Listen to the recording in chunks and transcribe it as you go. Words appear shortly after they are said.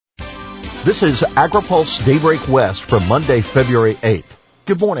This is AgriPulse Daybreak West for Monday, February 8th.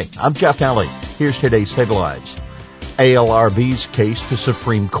 Good morning. I'm Jeff Alley. Here's today's headlines. ALRB's case to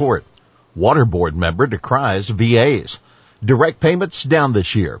Supreme Court. Water Board member decries VAs. Direct payments down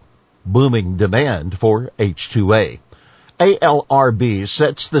this year. Booming demand for H-2A. ALRB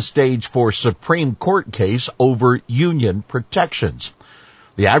sets the stage for Supreme Court case over union protections.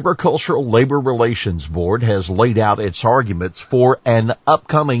 The Agricultural Labor Relations Board has laid out its arguments for an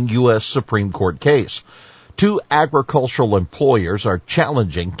upcoming U.S. Supreme Court case. Two agricultural employers are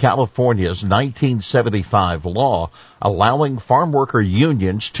challenging California's 1975 law allowing farm worker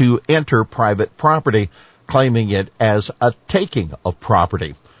unions to enter private property, claiming it as a taking of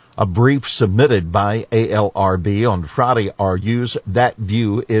property. A brief submitted by ALRB on Friday argues that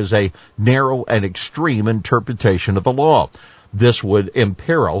view is a narrow and extreme interpretation of the law. This would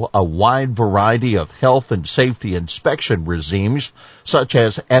imperil a wide variety of health and safety inspection regimes, such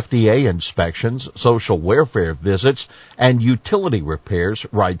as FDA inspections, social welfare visits, and utility repairs,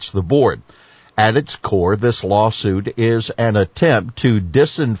 writes the board. At its core, this lawsuit is an attempt to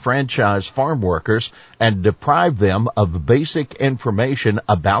disenfranchise farm workers and deprive them of basic information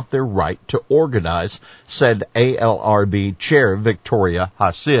about their right to organize, said ALRB Chair Victoria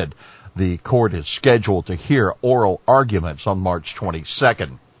Hasid. The court is scheduled to hear oral arguments on March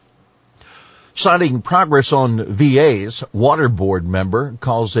 22nd. Citing progress on VAs, Water Board member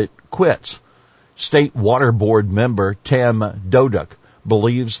calls it quits. State Water Board member Tam Doduk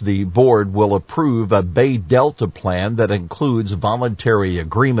believes the board will approve a Bay Delta plan that includes voluntary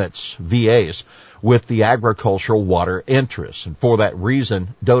agreements, VAs, with the agricultural water interests. And for that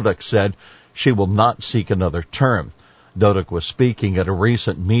reason, Doduk said she will not seek another term. Doduk was speaking at a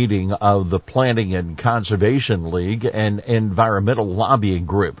recent meeting of the Planning and Conservation League, an environmental lobbying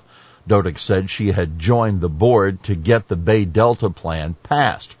group. Doduk said she had joined the board to get the Bay Delta plan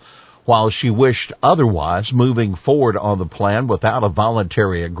passed. While she wished otherwise, moving forward on the plan without a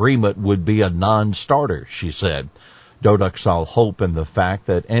voluntary agreement would be a non-starter, she said. Doduk saw hope in the fact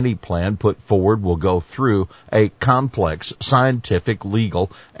that any plan put forward will go through a complex scientific,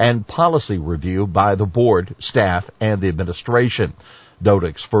 legal, and policy review by the board, staff, and the administration.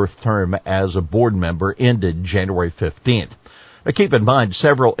 Doduk's first term as a board member ended January 15th. Now, keep in mind,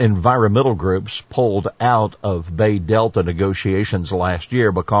 several environmental groups pulled out of Bay Delta negotiations last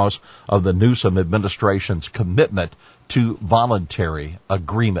year because of the Newsom administration's commitment to voluntary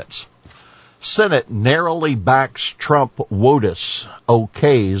agreements. Senate narrowly backs Trump WOTUS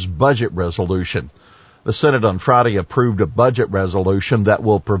OK's budget resolution. The Senate on Friday approved a budget resolution that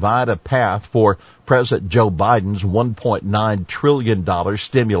will provide a path for President Joe Biden's $1.9 trillion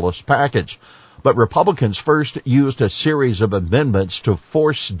stimulus package. But Republicans first used a series of amendments to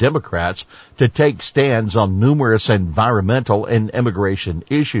force Democrats to take stands on numerous environmental and immigration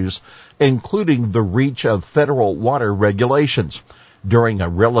issues, including the reach of federal water regulations. During a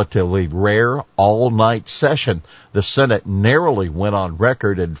relatively rare all-night session, the Senate narrowly went on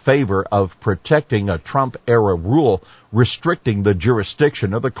record in favor of protecting a Trump-era rule restricting the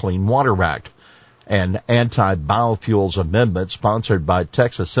jurisdiction of the Clean Water Act. An anti-biofuels amendment sponsored by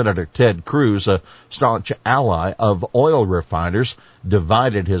Texas Senator Ted Cruz, a staunch ally of oil refiners,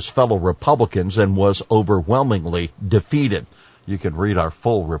 divided his fellow Republicans and was overwhelmingly defeated. You can read our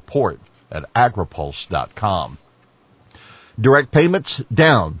full report at agripulse.com. Direct payments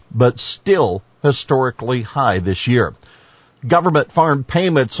down, but still historically high this year. Government farm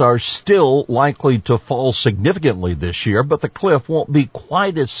payments are still likely to fall significantly this year, but the cliff won't be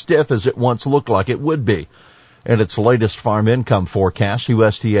quite as stiff as it once looked like it would be. In its latest farm income forecast,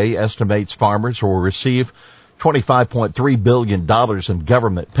 USDA estimates farmers will receive $25.3 billion in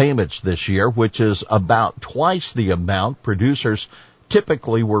government payments this year, which is about twice the amount producers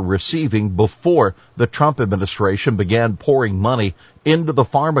typically were receiving before the Trump administration began pouring money into the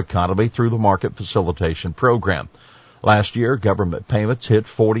farm economy through the Market Facilitation Program. Last year, government payments hit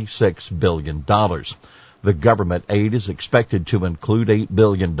 $46 billion. The government aid is expected to include $8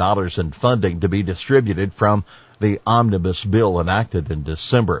 billion in funding to be distributed from the omnibus bill enacted in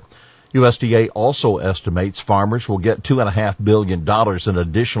December. USDA also estimates farmers will get $2.5 billion in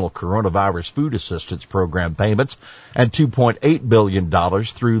additional coronavirus food assistance program payments and $2.8 billion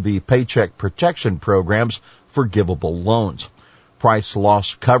through the Paycheck Protection Program's forgivable loans. Price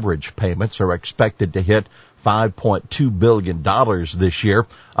loss coverage payments are expected to hit $5.2 billion this year,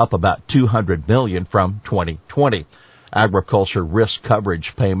 up about $200 million from 2020. Agriculture risk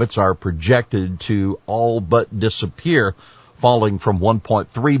coverage payments are projected to all but disappear, falling from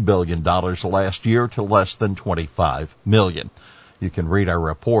 $1.3 billion last year to less than $25 million. You can read our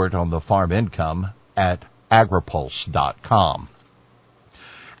report on the farm income at agripulse.com.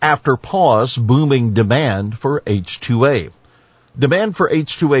 After pause, booming demand for H-2A. Demand for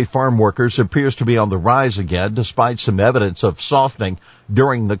H-2A farm workers appears to be on the rise again, despite some evidence of softening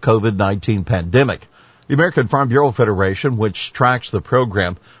during the COVID-19 pandemic. The American Farm Bureau Federation, which tracks the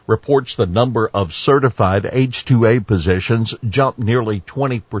program, reports the number of certified H-2A positions jumped nearly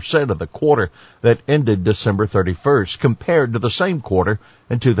 20% of the quarter that ended December 31st compared to the same quarter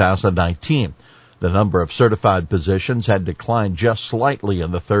in 2019. The number of certified positions had declined just slightly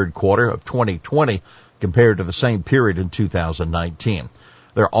in the third quarter of 2020 compared to the same period in 2019.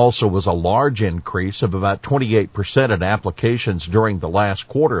 There also was a large increase of about 28% in applications during the last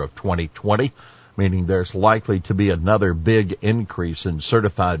quarter of 2020, meaning there's likely to be another big increase in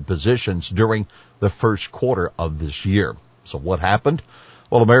certified positions during the first quarter of this year. So what happened?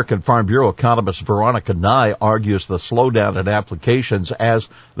 Well, American Farm Bureau economist Veronica Nye argues the slowdown in applications as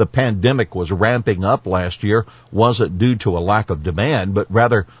the pandemic was ramping up last year wasn't due to a lack of demand, but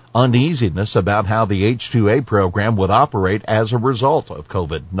rather uneasiness about how the H-2A program would operate as a result of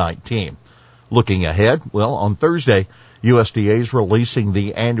COVID-19. Looking ahead, well, on Thursday, USDA is releasing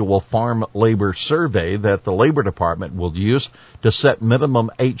the annual farm labor survey that the Labor Department will use to set minimum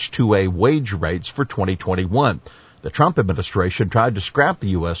H-2A wage rates for 2021. The Trump administration tried to scrap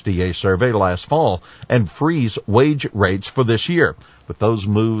the USDA survey last fall and freeze wage rates for this year, but those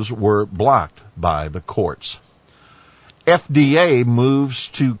moves were blocked by the courts. FDA moves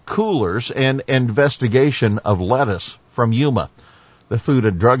to coolers in investigation of lettuce from Yuma. The Food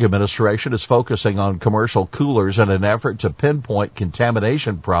and Drug Administration is focusing on commercial coolers in an effort to pinpoint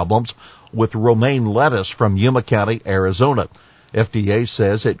contamination problems with romaine lettuce from Yuma County, Arizona. FDA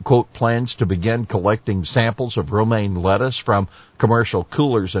says it, quote, plans to begin collecting samples of romaine lettuce from commercial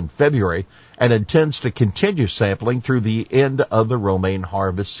coolers in February and intends to continue sampling through the end of the romaine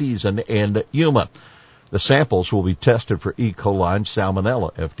harvest season in Yuma. The samples will be tested for E. coli and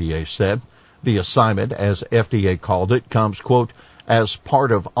salmonella, FDA said. The assignment, as FDA called it, comes, quote, as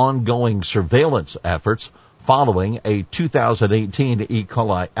part of ongoing surveillance efforts following a 2018 E.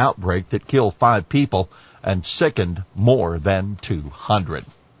 coli outbreak that killed 5 people and sickened more than 200.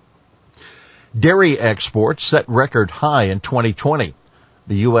 Dairy exports set record high in 2020.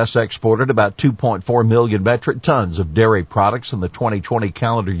 The U.S. exported about 2.4 million metric tons of dairy products in the 2020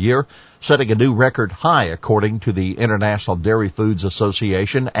 calendar year, setting a new record high according to the International Dairy Foods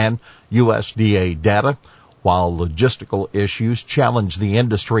Association and USDA data. While logistical issues challenged the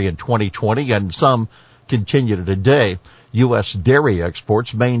industry in 2020 and some continue today, U.S. dairy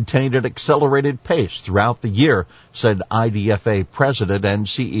exports maintained an accelerated pace throughout the year, said IDFA President and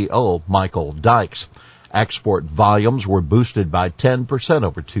CEO Michael Dykes. Export volumes were boosted by 10%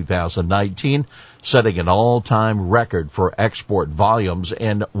 over 2019, setting an all-time record for export volumes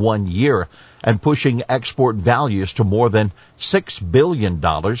in 1 year and pushing export values to more than $6 billion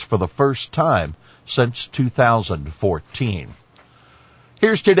for the first time since 2014.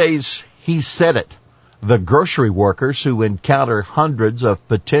 Here's today's He Said It. The grocery workers who encounter hundreds of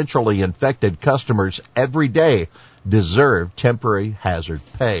potentially infected customers every day deserve temporary hazard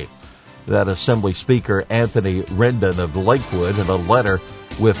pay. That Assembly Speaker Anthony Rendon of Lakewood, in a letter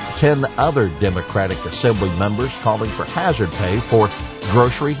with 10 other Democratic Assembly members, calling for hazard pay for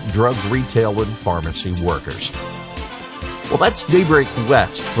grocery, drug, retail, and pharmacy workers. Well, that's Daybreak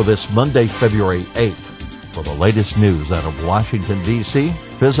West for this Monday, February 8th. For the latest news out of Washington, D.C.,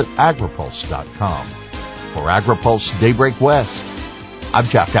 visit agripulse.com. For AgriPulse Daybreak West, I'm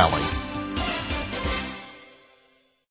Jeff Alley.